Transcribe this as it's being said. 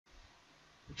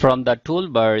From the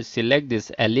toolbar, select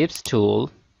this ellipse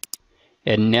tool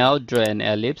and now draw an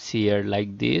ellipse here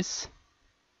like this.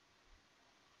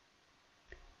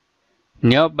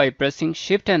 Now by pressing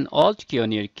Shift and Alt key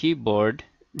on your keyboard,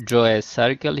 draw a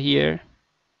circle here.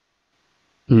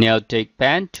 Now take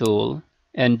Pen tool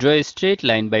and draw a straight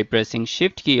line by pressing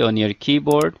Shift key on your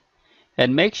keyboard,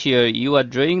 and make sure you are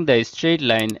drawing the straight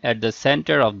line at the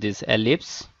center of this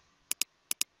ellipse.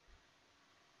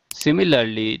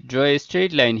 Similarly, draw a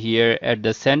straight line here at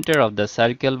the center of the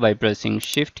circle by pressing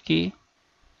Shift key.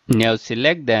 Now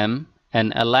select them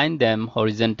and align them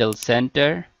horizontal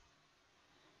center.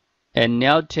 And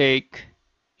now take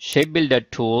Shape Builder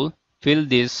tool, fill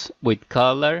this with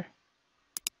color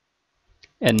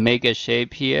and make a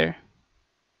shape here.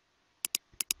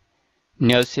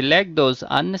 Now select those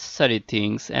unnecessary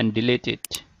things and delete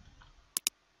it.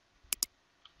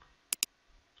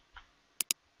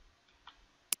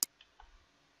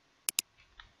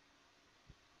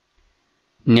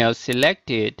 Now select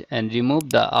it and remove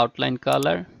the outline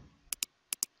color.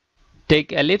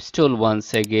 Take Ellipse tool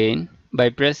once again. By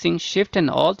pressing Shift and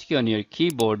Alt key on your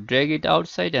keyboard, drag it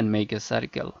outside and make a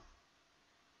circle.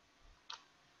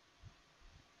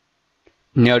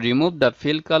 Now remove the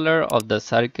fill color of the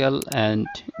circle and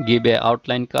give a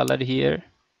outline color here.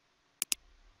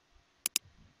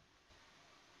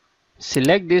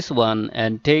 Select this one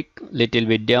and take little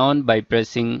bit down by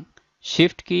pressing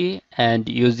Shift key and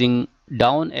using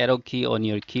down arrow key on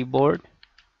your keyboard.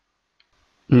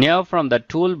 Now from the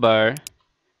toolbar,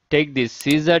 take this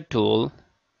scissor tool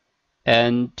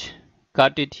and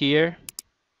cut it here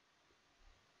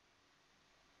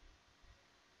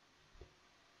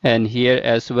and here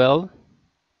as well.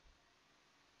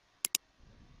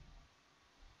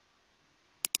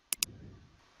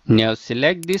 Now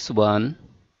select this one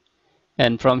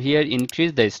and from here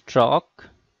increase the stroke,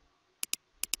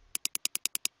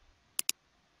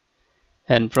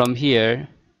 and from here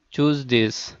choose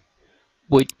this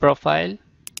width profile.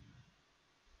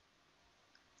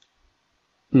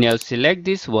 Now select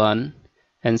this one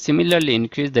and similarly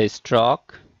increase the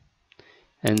stroke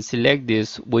and select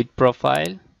this width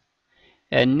profile,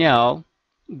 and now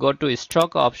go to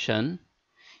stroke option.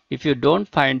 If you don't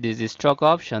find this stroke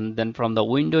option, then from the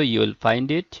window you will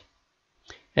find it,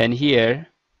 and here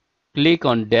click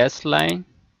on dash line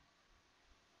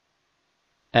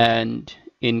and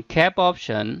in cap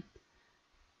option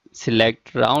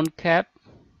select round cap,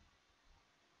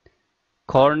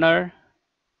 corner,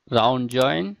 round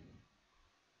join,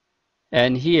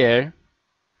 and here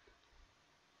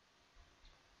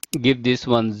give this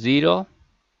one 0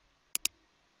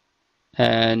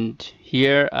 and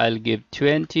here I'll give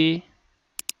 20,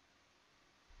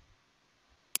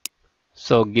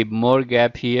 so give more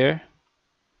gap here,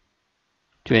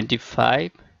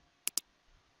 25.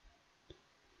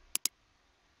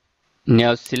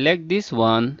 Now select this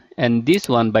one and this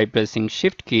one by pressing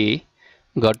Shift key,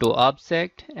 go to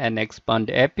Object and expand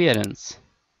appearance.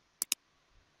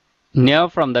 Now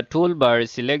from the toolbar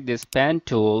select this Pen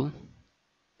tool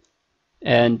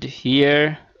and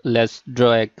here let's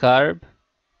draw a curve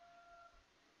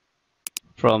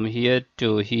from here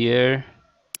to here.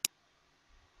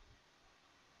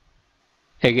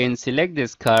 Again select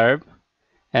this curve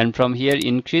and from here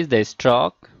increase the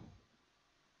stroke,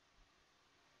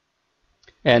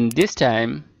 and this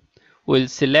time we'll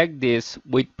select this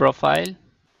width profile.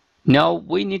 Now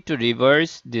we need to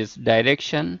reverse this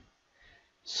direction,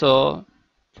 so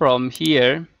from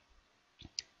here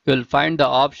you'll find the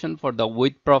option for the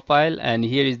width profile and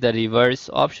here is the reverse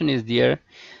option is there.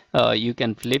 You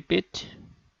can flip it.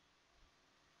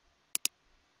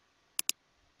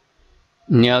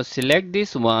 Now select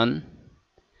this one,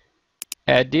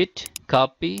 edit,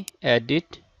 copy,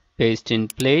 edit, paste in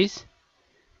place,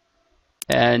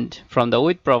 and from the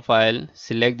width profile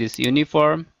select this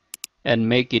uniform and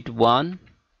make it 1,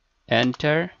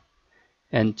 enter,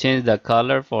 and change the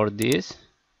color for this.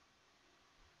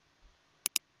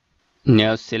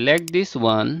 Now select this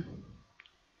one,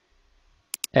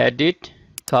 edit,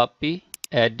 copy,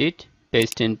 edit,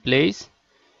 paste in place,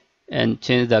 and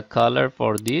change the color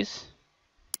for this.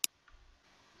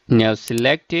 Now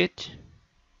select it,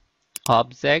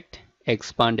 Object,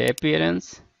 expand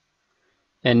appearance,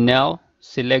 and now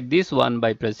select this one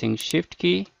by pressing Shift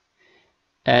key,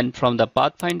 and from the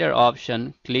Pathfinder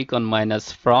option click on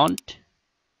minus front.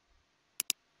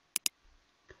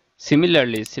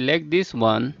 Similarly select this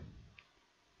one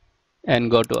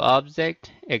and go to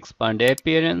Object, expand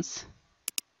appearance.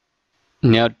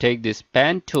 Now take this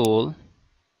Pen tool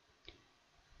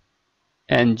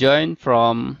and join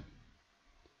from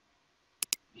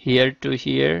here to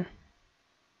here.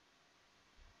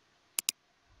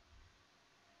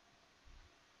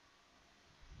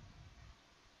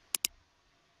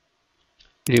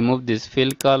 Remove this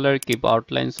fill color, keep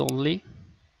outlines only.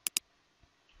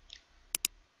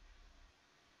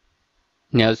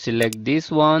 Now select this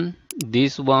one,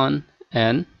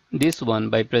 and this one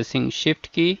by pressing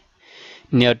Shift key.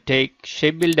 Now take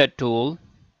Shape Builder tool.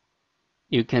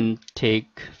 You can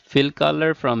take fill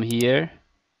color from here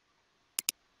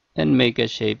and make a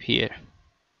shape here.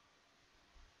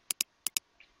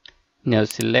 Now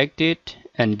select it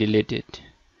and delete it.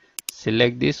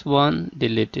 Select this one,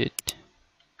 delete it.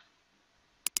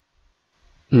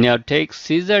 Now take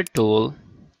scissor tool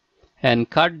and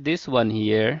cut this one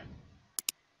here.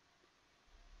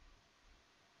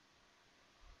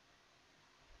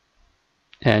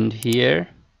 And here.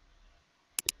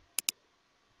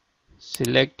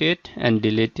 Select it and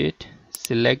delete it.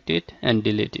 Select it and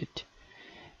delete it.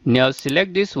 Now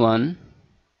select this one.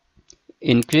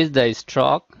 Increase the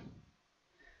stroke.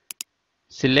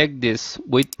 Select this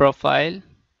with profile.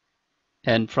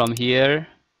 And from here,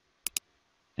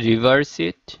 reverse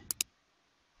it.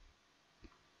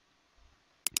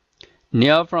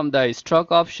 Now from the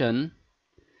stroke option,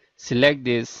 select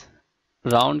this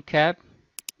round cap,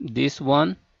 this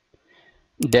one,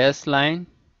 dash line,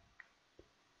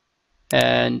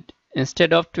 and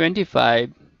instead of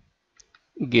 25,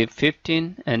 give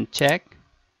 15 and check.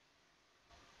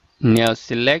 Now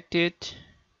select it,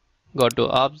 go to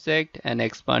object and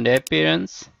expand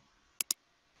appearance.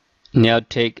 Now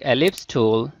take ellipse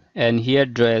tool and here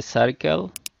draw a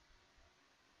circle.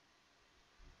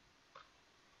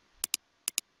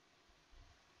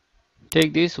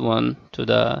 Take this one to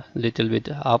the little bit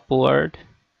upward.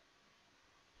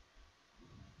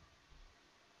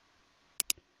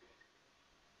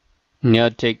 Now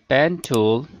take pen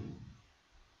tool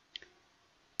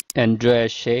and draw a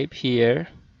shape here.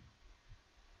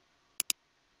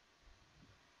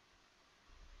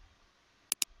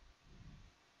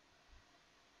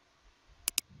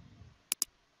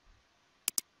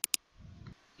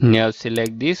 Now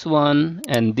select this one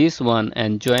and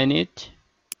join it.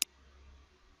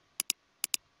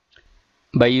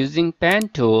 By using pen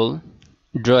tool,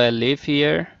 draw a leaf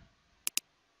here.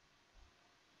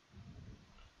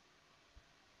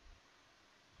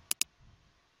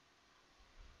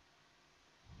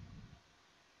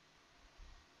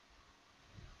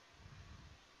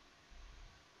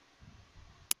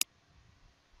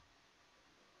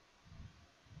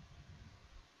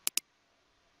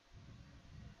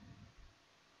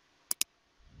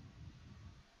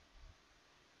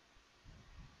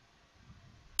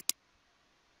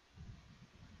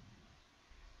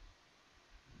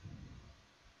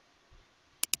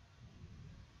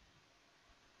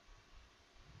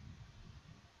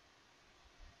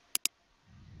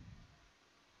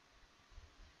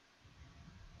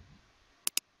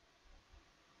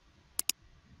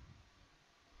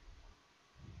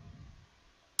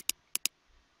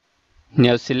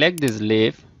 Now select this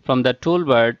leaf. From the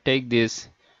toolbar, take this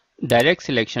direct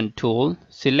selection tool,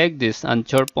 select this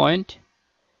anchor point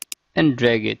and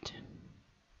drag it.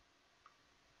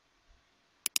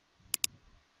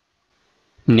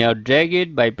 Now drag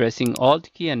it by pressing Alt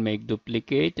key and make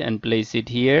duplicate and place it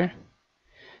here.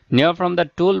 Now from the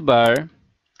toolbar,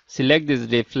 select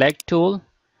this reflect tool,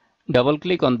 double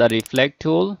click on the reflect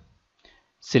tool,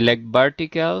 select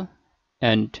vertical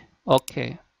and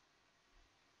OK.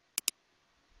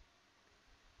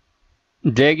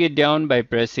 Drag it down by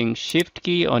pressing Shift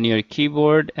key on your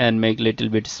keyboard and make little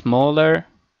bit smaller.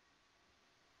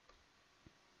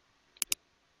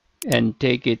 And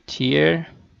take it here.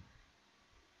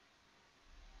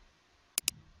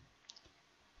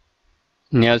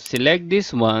 Now select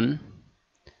this one,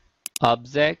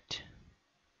 object,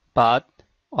 path,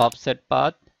 offset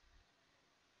path.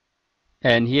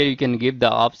 And here you can give the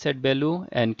offset value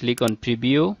and click on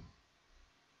preview.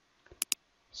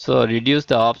 So reduce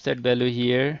the offset value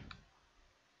here.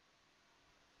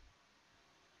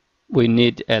 We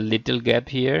need a little gap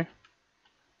here.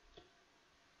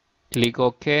 Click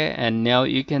OK and now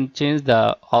you can change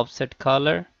the offset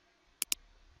color.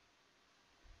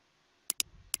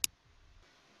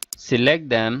 Select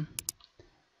them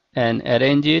and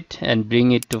arrange it and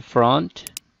bring it to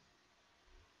front.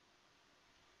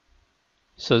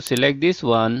 So select this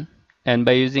one and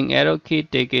by using arrow key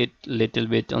take it little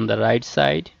bit on the right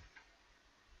side.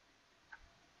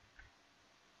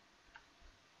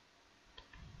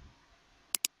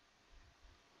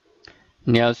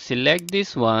 Now select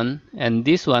this one and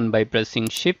this one by pressing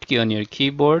Shift key on your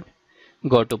keyboard.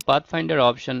 Go to Pathfinder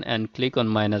option and click on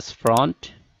minus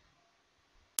front.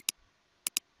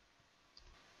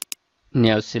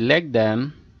 Now select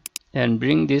them and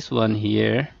bring this one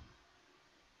here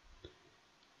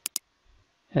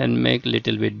and make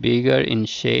little bit bigger in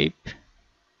shape.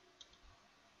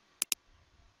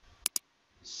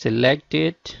 Select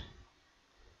it,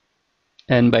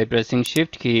 and by pressing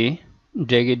Shift key,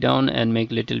 drag it down and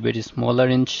make little bit smaller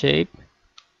in shape.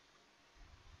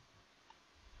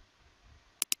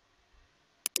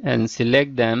 And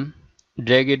select them,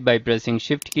 drag it by pressing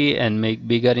Shift key and make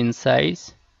bigger in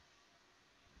size.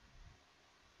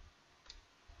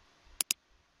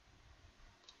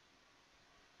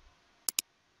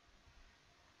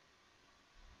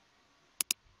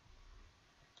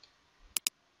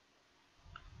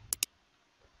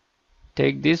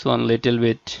 Take this one little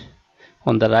bit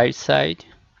on the right side.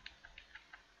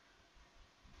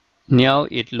 Now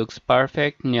it looks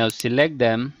perfect. Now select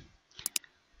them,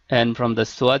 and from the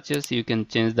swatches you can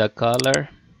change the color.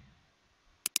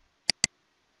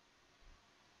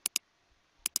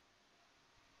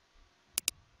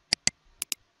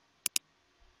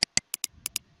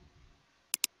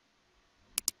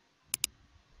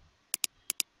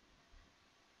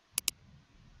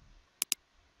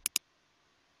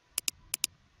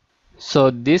 So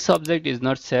this object is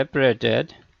not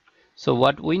separated. So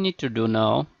what we need to do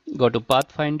now, go to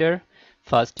Pathfinder,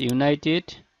 first unite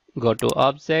it, go to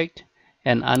Object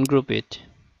and ungroup it.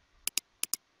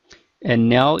 And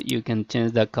now you can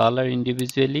change the color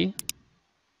individually.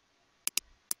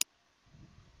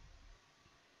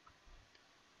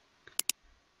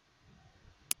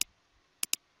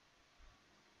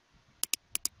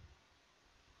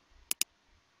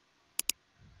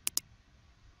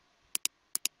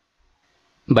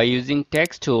 By using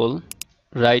text tool,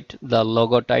 write the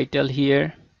logo title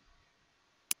here.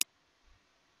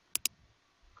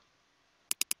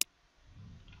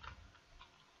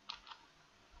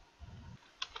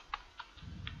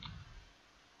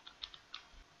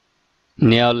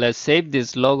 Now let's save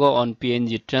this logo on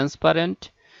PNG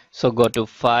transparent. So go to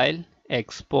File,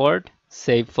 Export,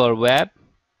 Save for Web.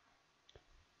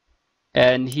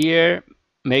 And here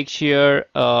make sure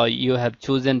you have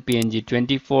chosen PNG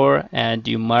 24 and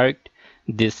you marked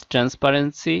this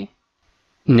transparency.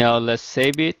 Now let's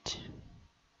save it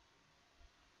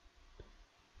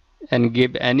and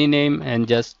give any name and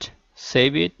just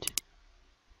save it.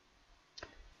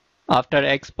 After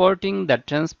exporting the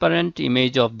transparent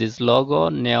image of this logo,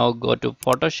 now go to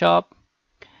Photoshop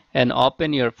and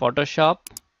open your Photoshop.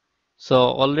 So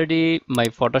already my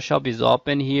Photoshop is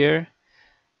open here.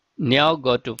 Now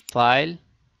go to File,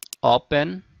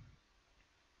 Open.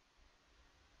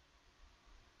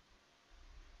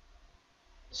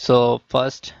 So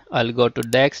first I'll go to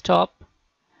Desktop,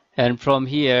 and from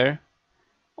here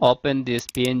open this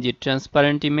PNG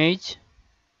transparent image.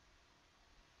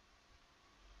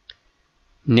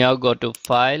 Now go to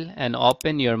File and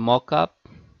open your Mockup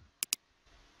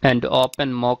and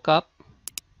open Mockup.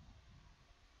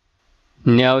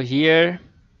 Now here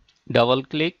double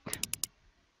click.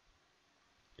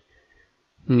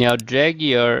 Now drag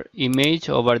your image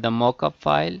over the Mockup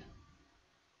file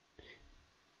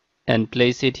and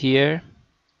place it here.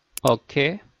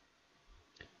 OK.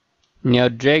 Now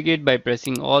drag it by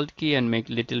pressing Alt key and make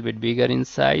little bit bigger in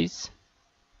size.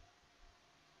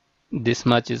 This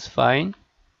much is fine.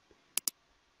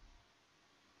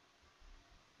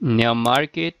 Now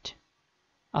mark it,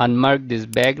 unmark this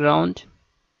background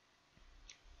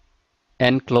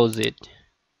and close it.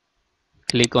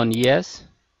 Click on Yes.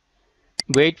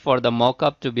 Wait for the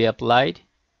mockup to be applied.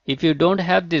 If you don't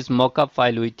have this mockup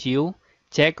file with you,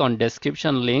 check on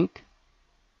description link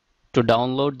to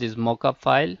download this mockup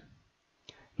file.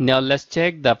 Now let's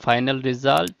check the final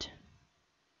result.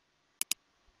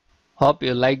 Hope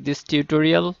you like this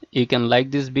tutorial. You can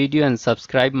like this video and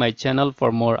subscribe my channel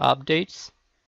for more updates.